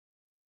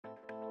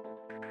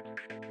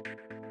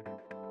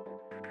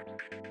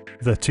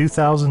The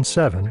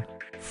 2007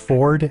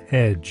 Ford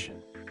Edge.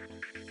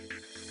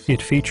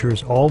 It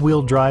features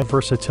all-wheel drive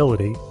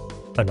versatility,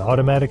 an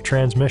automatic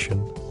transmission,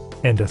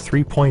 and a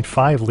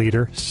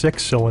 3.5-liter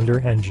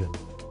six-cylinder engine.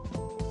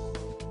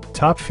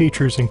 Top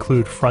features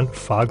include front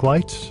fog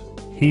lights,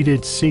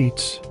 heated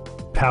seats,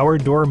 power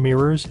door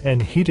mirrors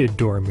and heated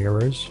door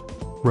mirrors,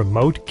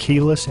 remote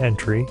keyless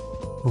entry,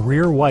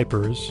 rear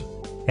wipers,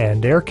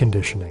 and air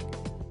conditioning.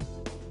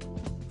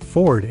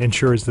 Ford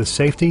ensures the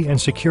safety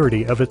and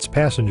security of its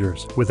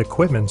passengers with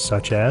equipment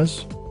such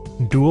as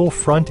dual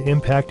front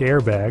impact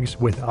airbags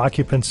with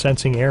occupant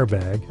sensing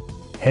airbag,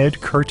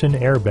 head curtain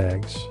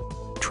airbags,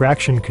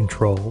 traction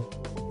control,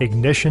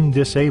 ignition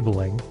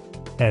disabling,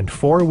 and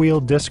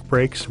four-wheel disc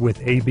brakes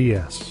with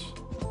ABS.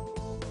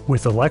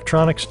 With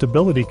electronic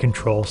stability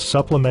control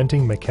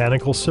supplementing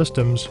mechanical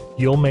systems,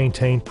 you'll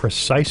maintain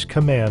precise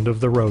command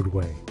of the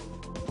roadway.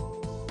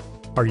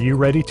 Are you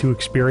ready to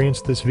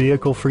experience this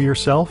vehicle for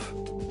yourself?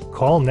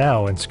 Call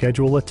now and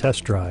schedule a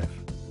test drive.